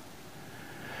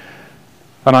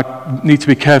 And I need to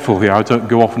be careful here, I don't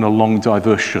go off on a long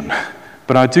diversion,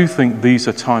 but I do think these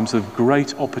are times of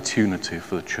great opportunity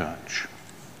for the church.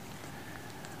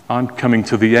 I'm coming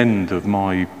to the end of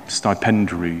my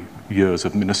stipendiary years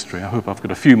of ministry. I hope I've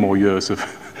got a few more years of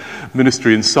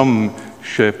ministry in some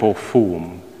shape or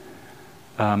form.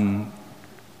 But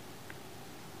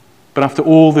after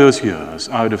all those years,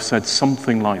 I would have said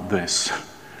something like this: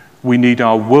 we need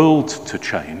our world to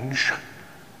change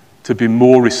to be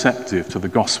more receptive to the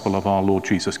gospel of our Lord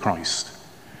Jesus Christ.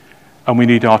 And we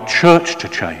need our church to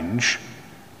change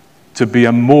to be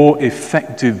a more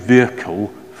effective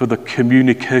vehicle for the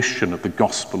communication of the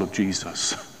gospel of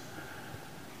Jesus.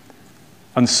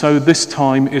 And so this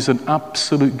time is an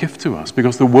absolute gift to us,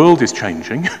 because the world is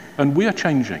changing and we are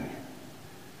changing.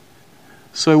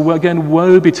 So again,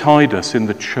 woe betide us in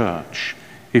the church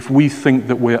if we think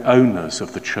that we're owners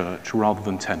of the church rather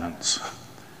than tenants.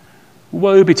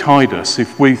 Woe betide us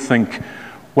if we think,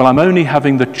 well, I'm only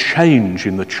having the change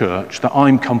in the church that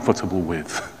I'm comfortable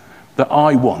with, that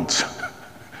I want.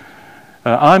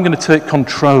 I'm going to take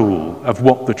control of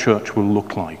what the church will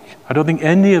look like. I don't think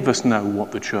any of us know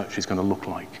what the church is going to look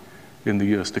like in the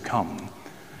years to come.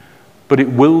 But it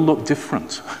will look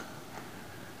different.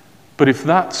 But if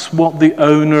that's what the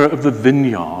owner of the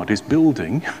vineyard is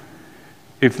building,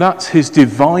 if that's his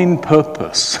divine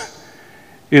purpose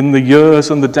in the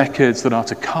years and the decades that are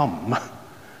to come,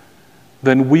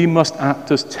 then we must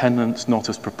act as tenants, not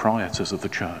as proprietors of the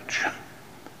church,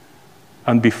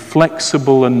 and be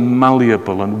flexible and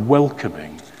malleable and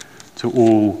welcoming to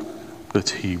all that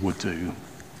he would do.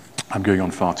 I'm going on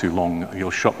far too long.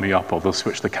 You'll shut me up or they'll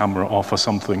switch the camera off or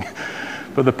something.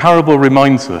 But the parable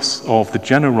reminds us of the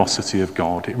generosity of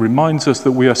God. It reminds us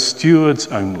that we are stewards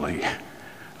only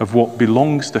of what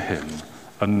belongs to him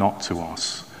and not to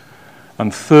us.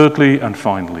 And thirdly and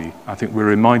finally, I think we're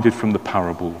reminded from the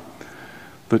parable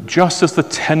that just as the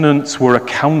tenants were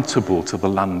accountable to the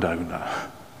landowner,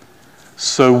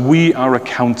 so we are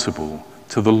accountable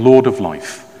to the Lord of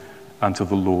life and to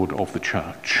the Lord of the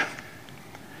church.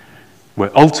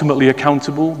 We're ultimately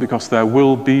accountable because there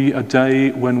will be a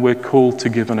day when we're called to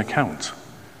give an account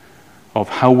of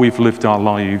how we've lived our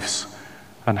lives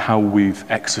and how we've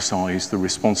exercised the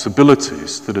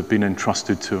responsibilities that have been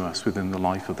entrusted to us within the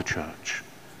life of the church.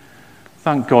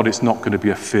 Thank God it's not going to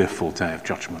be a fearful day of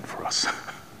judgment for us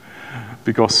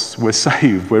because we're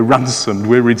saved, we're ransomed,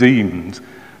 we're redeemed.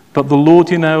 But the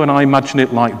Lord, and I imagine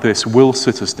it like this, will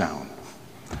sit us down.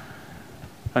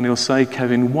 And he'll say,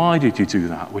 Kevin, why did you do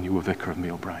that when you were vicar of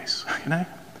Meal Brace?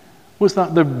 Was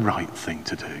that the right thing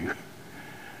to do?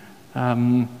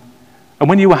 And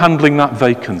when you were handling that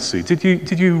vacancy, did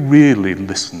you really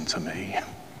listen to me?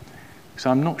 Because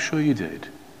I'm not sure you did.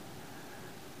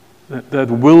 There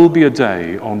will be a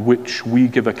day on which we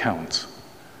give account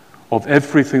of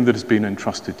everything that has been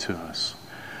entrusted to us.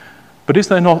 But is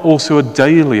there not also a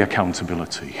daily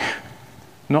accountability?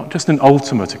 Not just an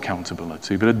ultimate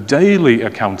accountability, but a daily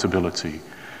accountability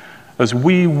as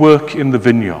we work in the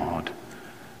vineyard,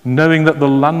 knowing that the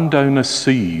landowner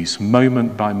sees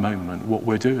moment by moment what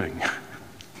we're doing.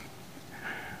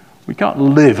 We can't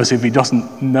live as if he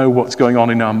doesn't know what's going on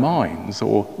in our minds,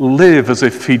 or live as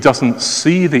if he doesn't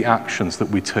see the actions that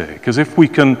we take, as if we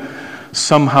can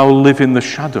somehow live in the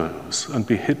shadows and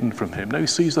be hidden from him. No, he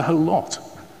sees the whole lot.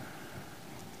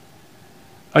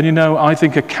 And I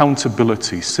think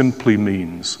accountability simply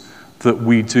means that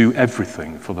we do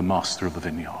everything for the master of the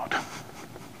vineyard.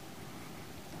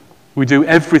 We do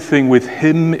everything with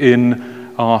him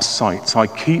in our sights. I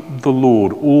keep the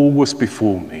Lord always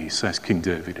before me, says King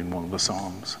David in one of the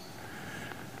Psalms.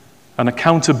 And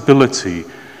accountability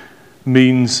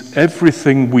means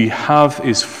everything we have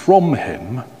is from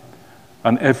him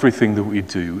and everything that we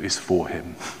do is for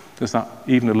him. There's that,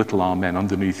 even a little amen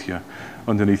underneath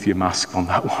your mask on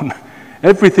that one.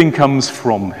 Everything comes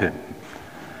from him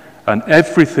and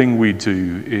everything we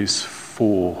do is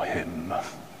for him.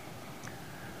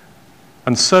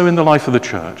 And so in the life of the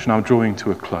church, now drawing to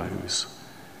a close,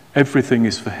 everything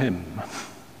is for him.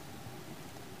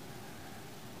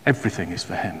 Everything is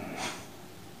for him.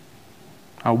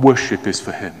 Our worship is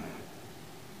for him.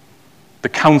 The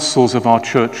councils of our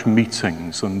church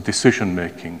meetings and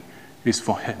decision-making is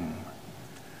for him.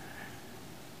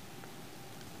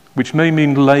 Which may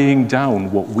mean laying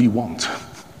down what we want.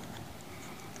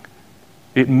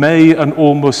 It may and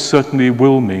almost certainly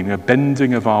will mean a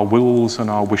bending of our wills and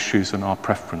our wishes and our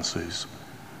preferences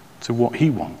to what he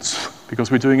wants,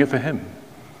 because we're doing it for him.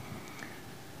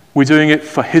 We're doing it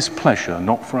for his pleasure,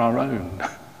 not for our own.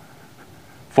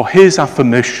 For his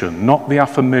affirmation, not the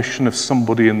affirmation of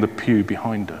somebody in the pew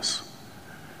behind us.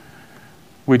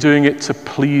 We're doing it to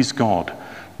please God,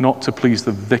 not to please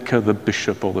the vicar, the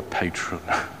bishop, or the patron.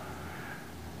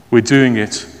 We're doing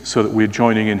it so that we're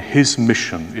joining in his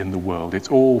mission in the world. It's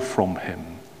all from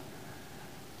him,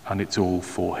 and it's all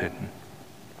for him.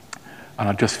 And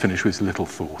I'll just finish with a little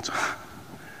thought,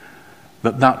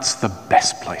 that that's the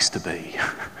best place to be.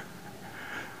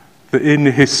 That in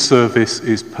his service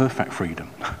is perfect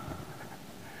freedom.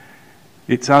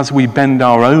 It's as we bend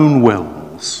our own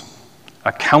wills,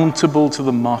 accountable to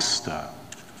the Master,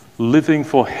 living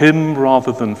for him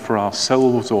rather than for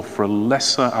ourselves or for a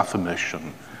lesser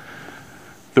affirmation,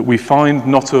 that we find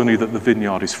not only that the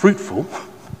vineyard is fruitful,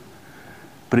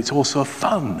 but it's also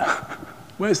fun.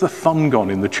 Where's the fun gone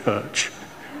in the church?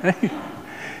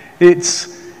 It's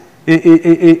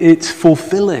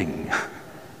fulfilling.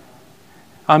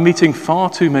 I'm meeting far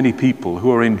too many people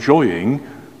who are enjoying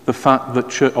the fact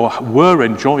that were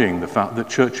enjoying the fact that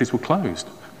churches were closed.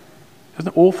 It's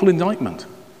an awful indictment.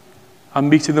 I'm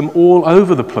meeting them all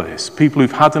over the place, people who've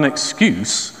had an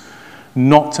excuse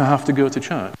not to have to go to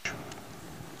church.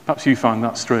 Perhaps you find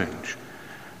that strange.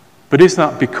 But is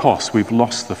that because we've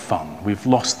lost the fun, we've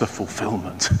lost the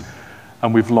fulfillment,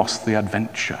 and we've lost the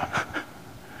adventure?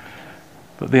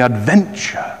 But the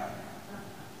adventure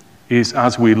is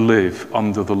as we live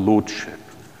under the lordship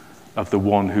of the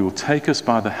one who will take us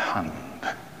by the hand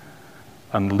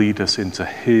and lead us into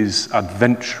his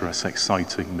adventurous,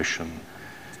 exciting mission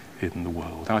in the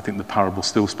world. I think the parable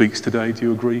still speaks today, do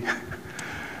you agree?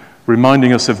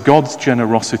 Reminding us of God's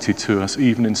generosity to us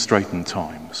even in straitened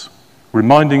times.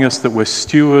 Reminding us that we're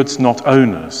stewards, not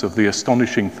owners, of the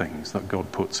astonishing things that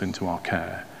God puts into our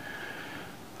care.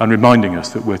 And reminding us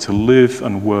that we're to live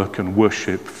and work and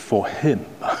worship for him,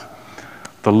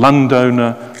 the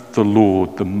landowner, the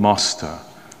Lord, the Master,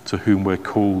 to whom we're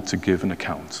called to give an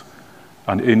account,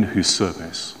 and in whose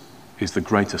service is the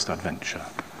greatest adventure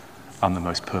and the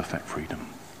most perfect freedom.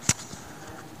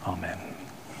 Amen.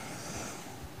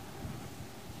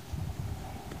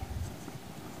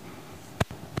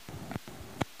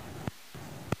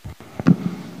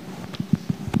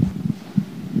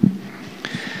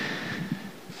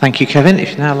 Thank you, Kevin. If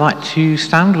you'd now like to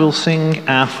stand, we'll sing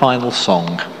our final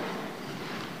song.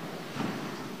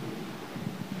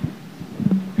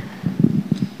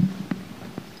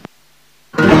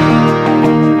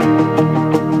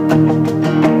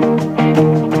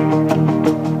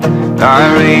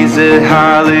 I raise a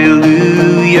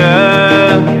hallelujah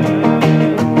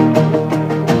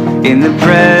in the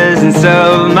presence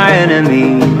of my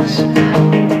enemies.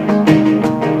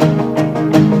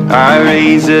 I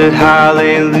raise a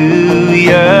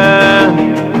hallelujah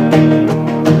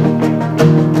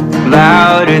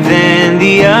louder than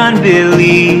the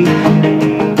unbelief.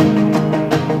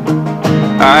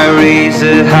 I raise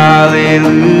a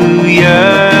hallelujah.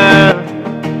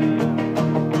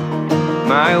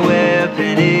 My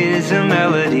weapon is a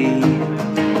melody.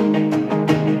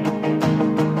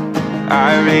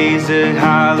 I raise a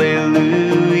hallelujah.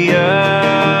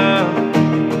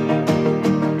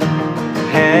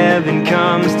 Heaven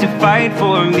comes to fight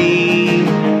for me.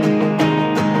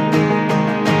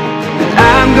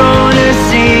 I'm gonna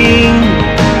sing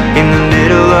in the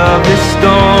middle of the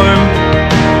storm,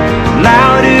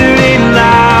 louder and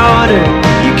louder.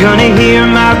 You're gonna hear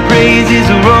my praises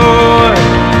roar.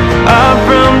 Up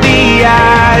from the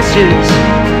ashes,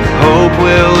 hope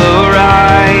will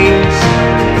arise.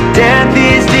 Death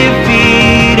is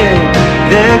defeated,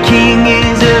 the King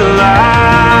is alive.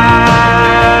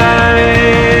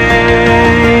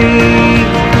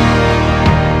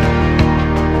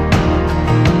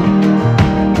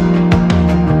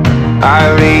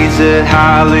 a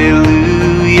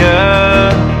hallelujah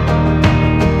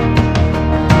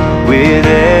with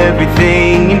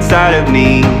everything inside of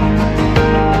me.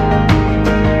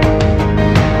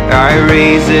 I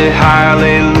raise a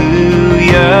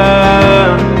hallelujah.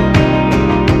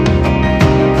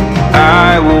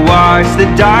 I will watch the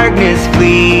darkness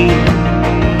flee.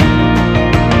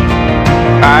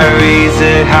 I raise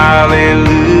a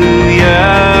hallelujah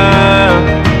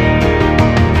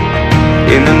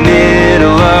in the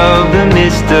middle of the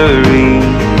mystery.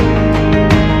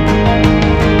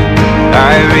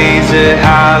 I raise a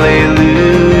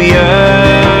hallelujah.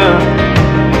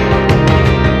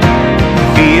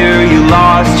 Fear, you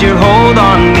lost your hold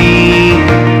on me.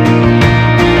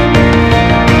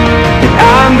 And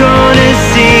I'm gonna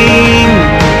sing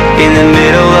in the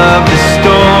middle of the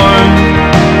storm,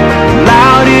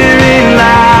 louder and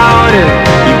louder.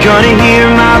 You're gonna hear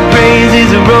my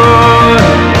praises roar.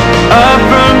 Up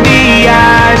from the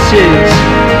ashes,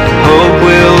 hope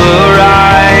will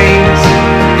arise.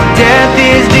 Death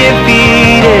is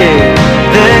defeated,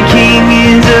 the King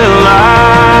is alive.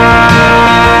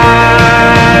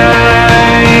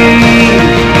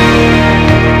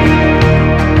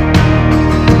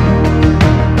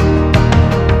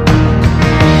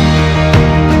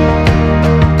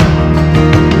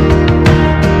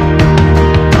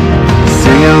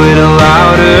 Sing a little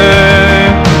louder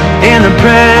in the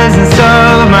presence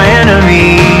of my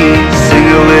enemies. Sing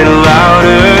a little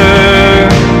louder,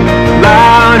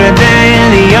 louder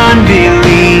than the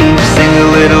unbelief. Sing a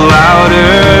little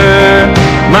louder,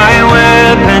 my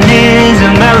weapon is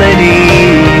a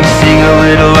melody. Sing a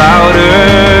little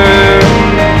louder,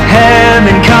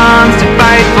 heaven comes to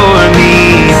fight for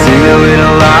me. Sing a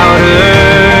little louder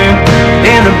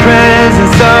in the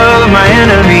presence of my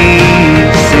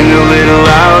enemies. Sing a little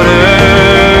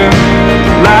louder,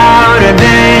 louder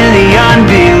than the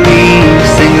unbelief.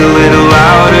 Sing a little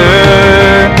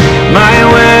louder, my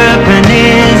weapon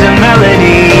is a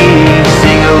melody.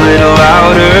 Sing a little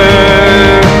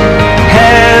louder,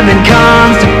 heaven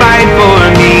comes to fight for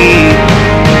me.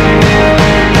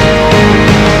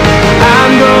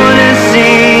 I'm gonna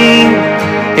sing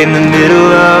in the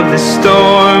middle of the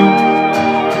storm,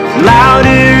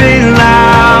 louder and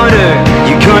louder.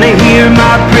 You're gonna hear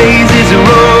my praises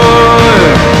roar.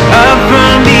 Up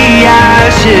from the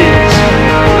ashes,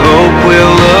 hope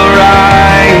will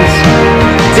arise.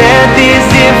 Death is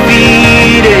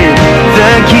defeated,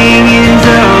 the King is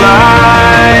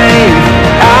alive.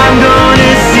 I'm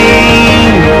gonna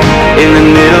sing in the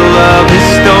middle of the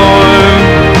storm,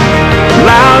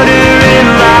 louder and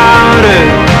louder.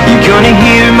 You're gonna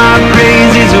hear my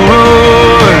praises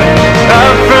roar.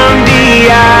 Up from the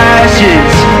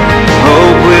ashes,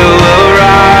 hope will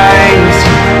arise.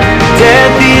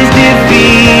 Death is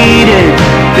defeated,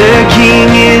 the King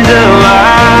is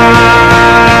alive.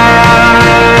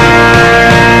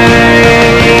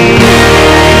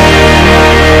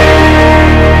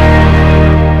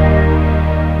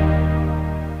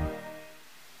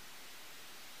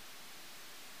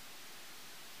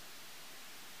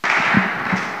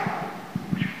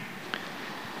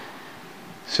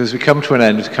 So as we come to an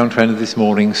end of this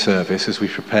morning's service, as we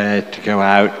prepare to go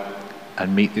out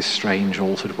and meet this strange,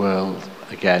 altered world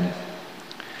again,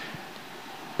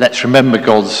 let's remember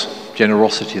God's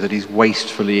generosity, that he's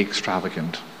wastefully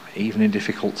extravagant. Even in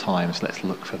difficult times, let's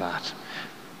look for that.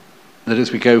 That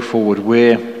as we go forward,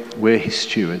 we're his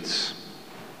stewards.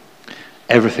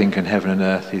 Everything in heaven and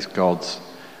earth is God's,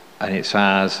 and it's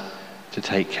ours to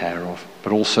take care of,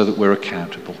 but also that we're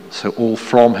accountable. So all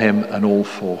from him and all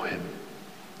for him.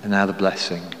 And now the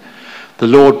blessing. The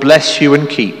Lord bless you and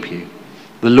keep you.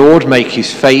 The Lord make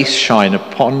his face shine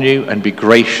upon you and be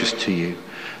gracious to you.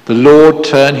 The Lord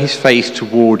turn his face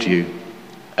toward you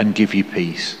and give you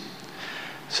peace.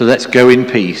 So let's go in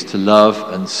peace to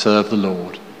love and serve the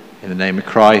Lord. In the name of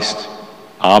Christ,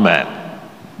 amen.